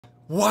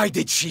Why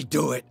did she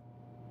do it?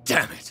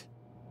 Damn it!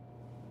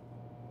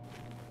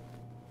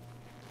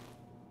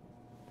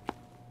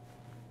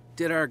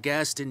 Did our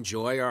guest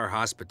enjoy our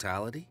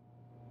hospitality?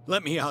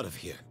 Let me out of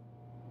here.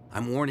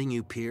 I'm warning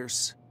you,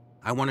 Pierce.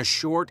 I want a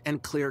short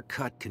and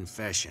clear-cut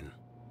confession.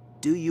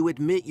 Do you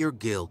admit your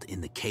guilt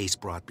in the case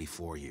brought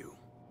before you?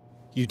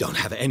 You don't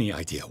have any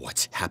idea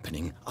what's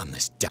happening on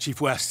this deck. Chief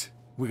West,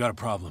 we got a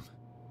problem.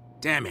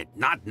 Damn it,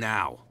 not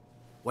now.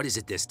 What is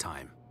it this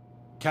time?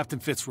 Captain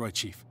Fitzroy,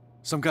 Chief.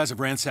 Some guys have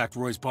ransacked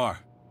Roy's bar.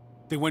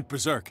 They went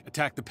berserk,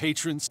 attacked the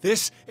patrons.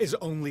 This is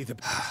only the...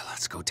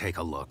 Let's go take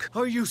a look.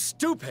 Are you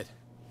stupid?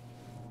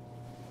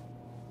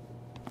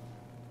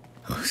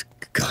 Those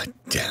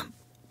goddamn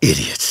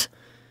idiots.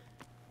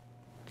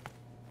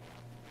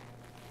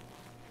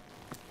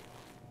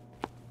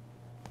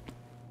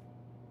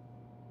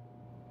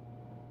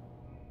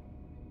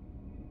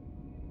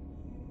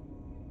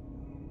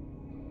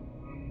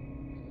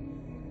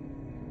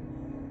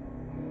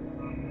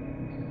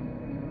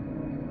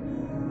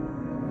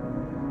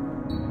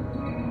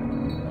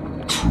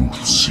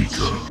 Truth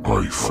Seeker,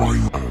 I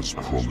find as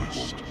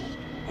promised.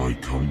 I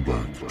come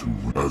back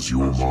to as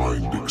your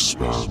mind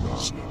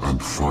expands,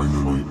 and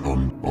finally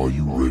are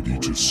you ready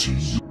to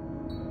see?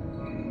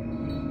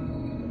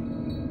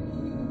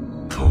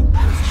 Come,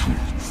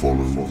 truth,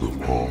 follow the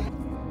path.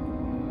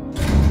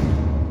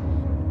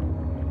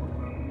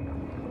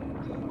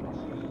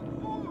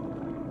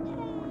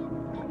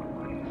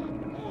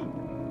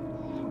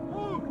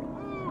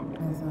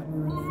 I thought we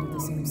were made of the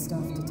same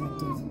stuff,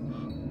 Detective.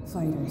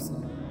 Fighters.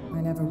 I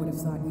never would have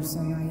thought you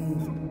so naive.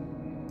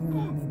 They're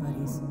army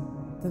buddies.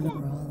 We're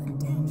all in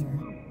danger.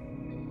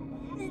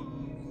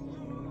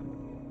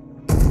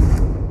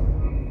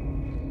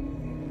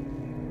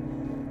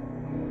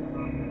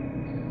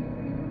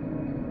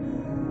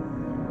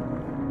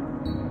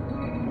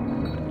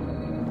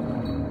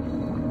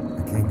 I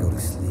can't go to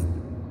sleep.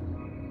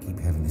 I keep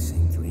having the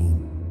same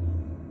dream.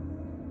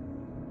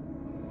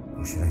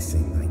 Or should I say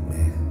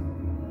nightmare?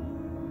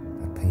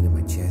 That pain in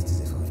my chest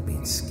as if I was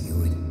being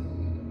skewered.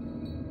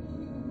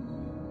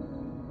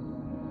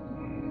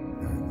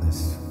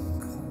 Darkness.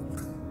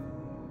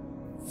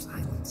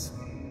 Silence.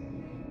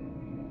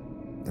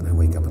 Then I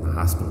wake up in a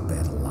hospital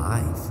bed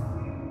alive.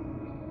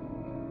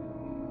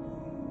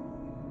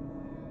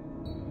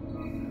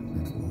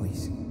 That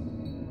voice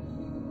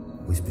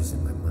whispers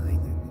in my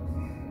mind.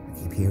 I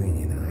keep hearing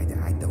it,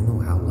 and I don't know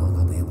how long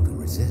I'll be able to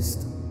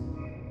resist.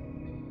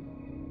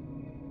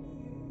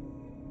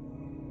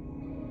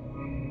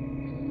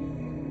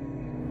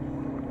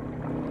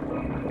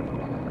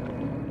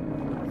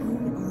 Who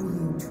are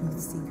you, Truth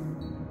Seeker?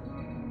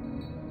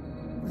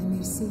 I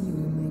may see you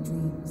in my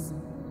dreams.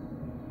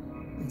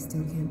 I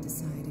still can't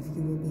decide if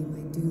you will be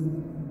my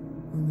doom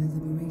or my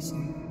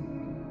liberation.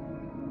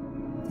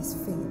 This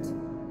fate,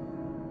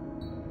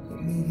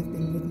 it may have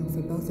been written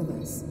for both of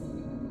us,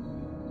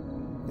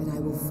 but I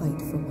will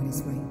fight for what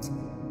is right.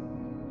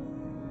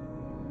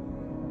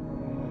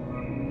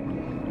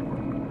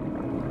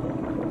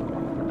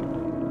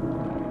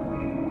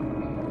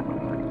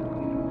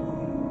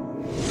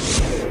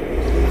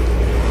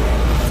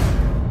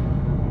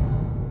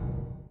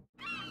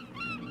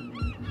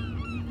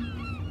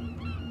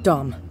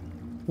 Dom,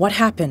 what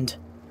happened?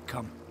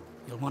 Come,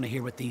 you'll want to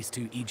hear what these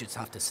two Egypts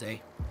have to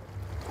say.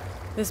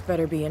 This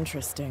better be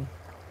interesting.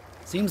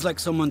 Seems like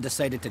someone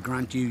decided to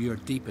grant you your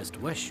deepest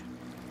wish.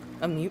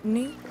 A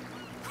mutiny?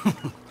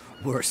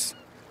 Worse.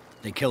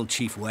 They killed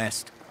Chief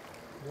West.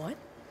 What?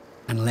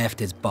 And left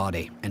his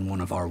body in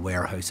one of our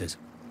warehouses.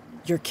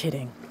 You're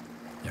kidding.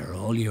 They're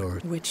all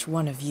yours. Which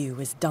one of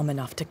you is dumb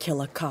enough to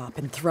kill a cop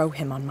and throw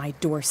him on my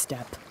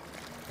doorstep?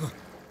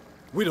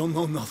 We don't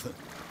know nothing.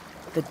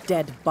 The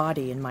dead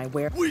body in my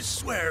We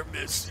swear,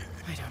 miss.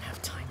 I don't have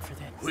time for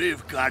that.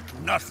 We've got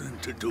nothing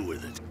to do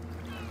with it.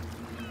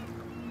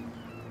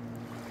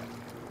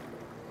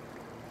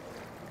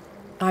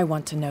 I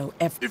want to know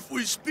If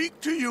we speak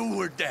to you,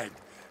 we're dead.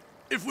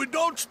 If we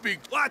don't speak,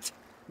 what?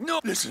 No.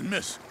 Listen,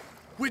 miss.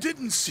 We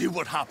didn't see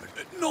what happened.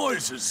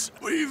 Noises.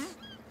 We've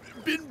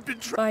been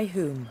betrayed. By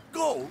whom?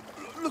 Go.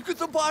 Look at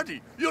the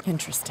body.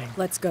 Interesting.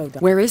 Let's go,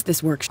 Dom. Where is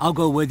this workshop? I'll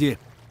go with you.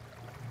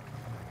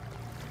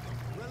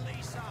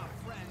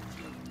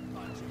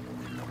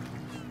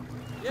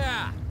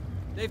 Yeah,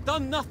 they've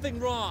done nothing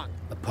wrong.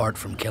 Apart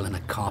from killing a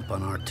cop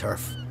on our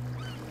turf.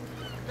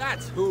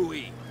 That's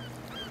hooey.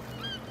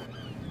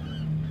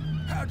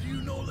 How do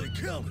you know they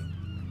killed him?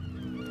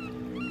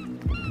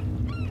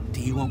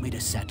 Do you want me to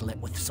settle it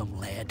with some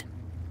lead?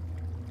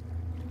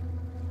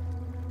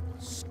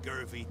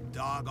 Scurvy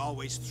dog,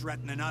 always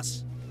threatening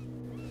us.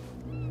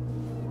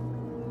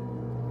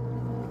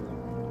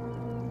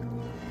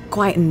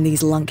 Quieten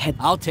these lunkheads.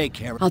 I'll take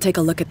care of it. I'll take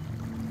a look at...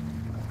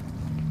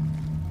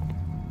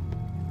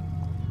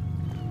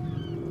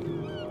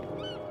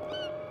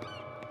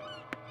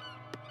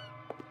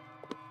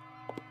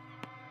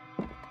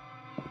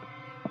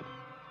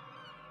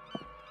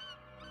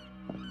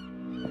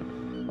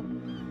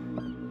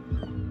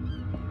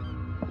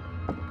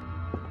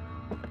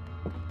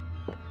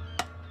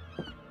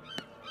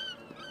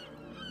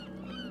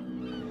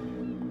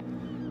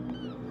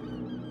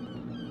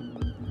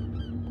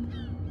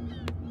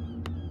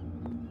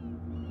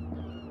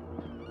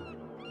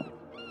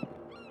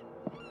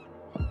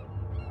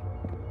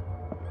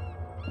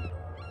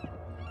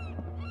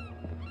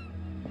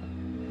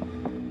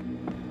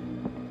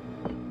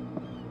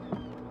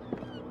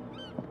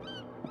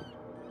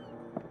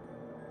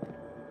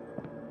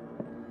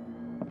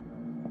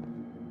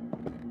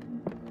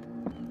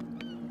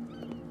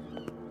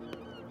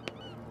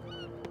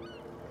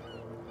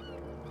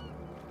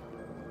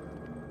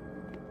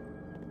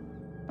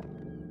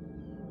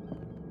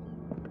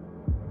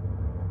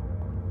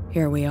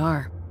 Here we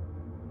are.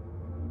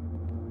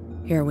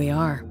 Here we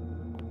are.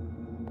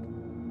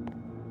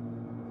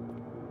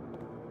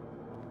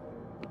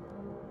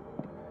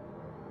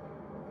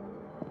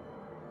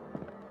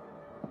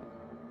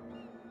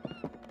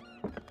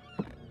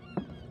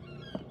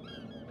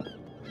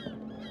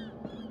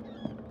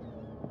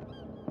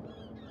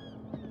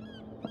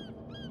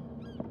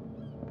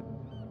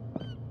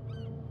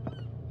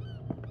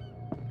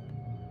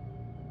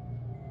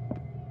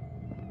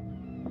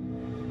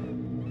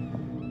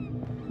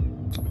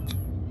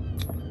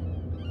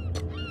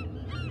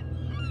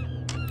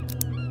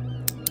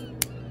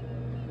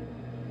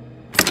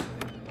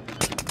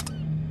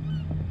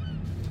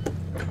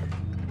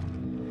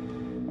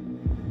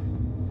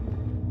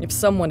 If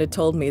someone had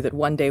told me that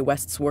one day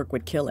West's work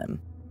would kill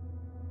him.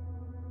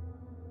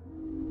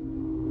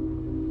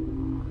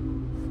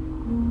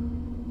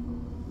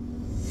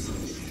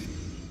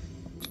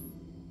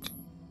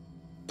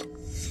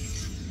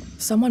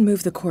 Someone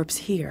moved the corpse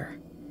here.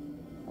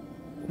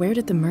 Where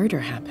did the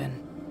murder happen?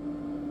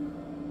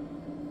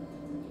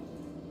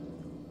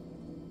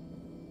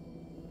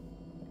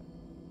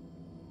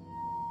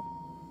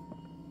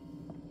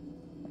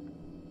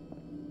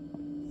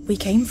 We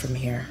came from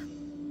here.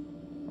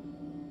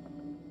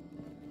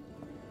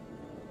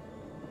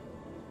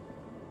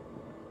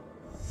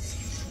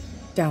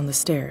 Down the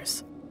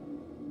stairs.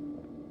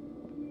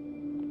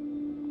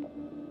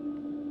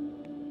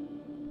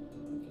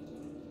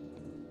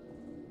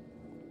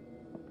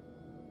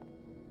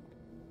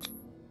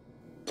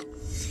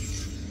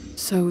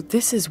 So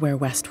this is where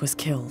West was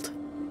killed.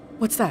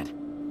 What's that?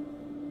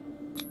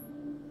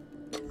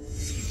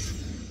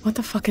 What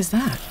the fuck is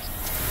that?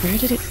 Where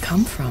did it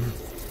come from?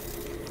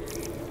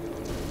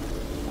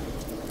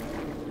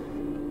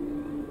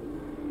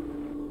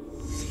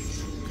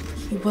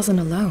 He wasn't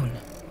alone.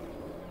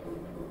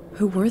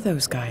 Who were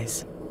those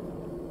guys?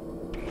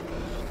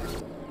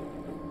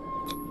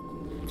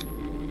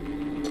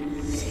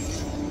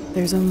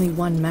 There's only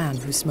one man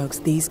who smokes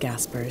these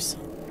gaspers.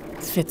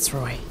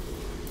 Fitzroy.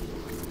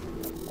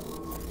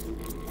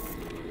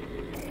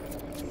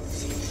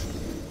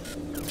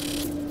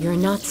 You're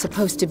not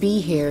supposed to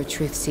be here,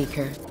 Truth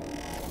Seeker.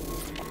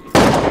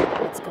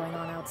 What's going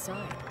on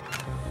outside?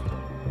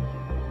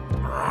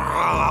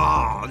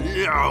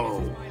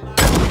 No!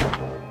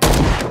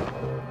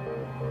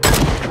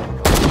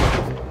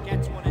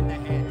 Gets one in the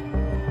head.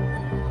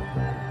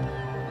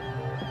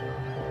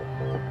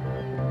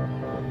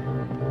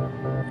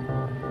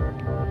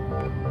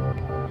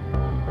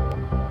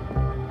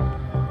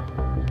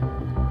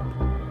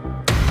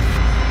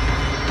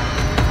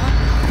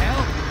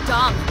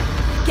 Dom,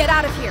 get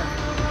out of here!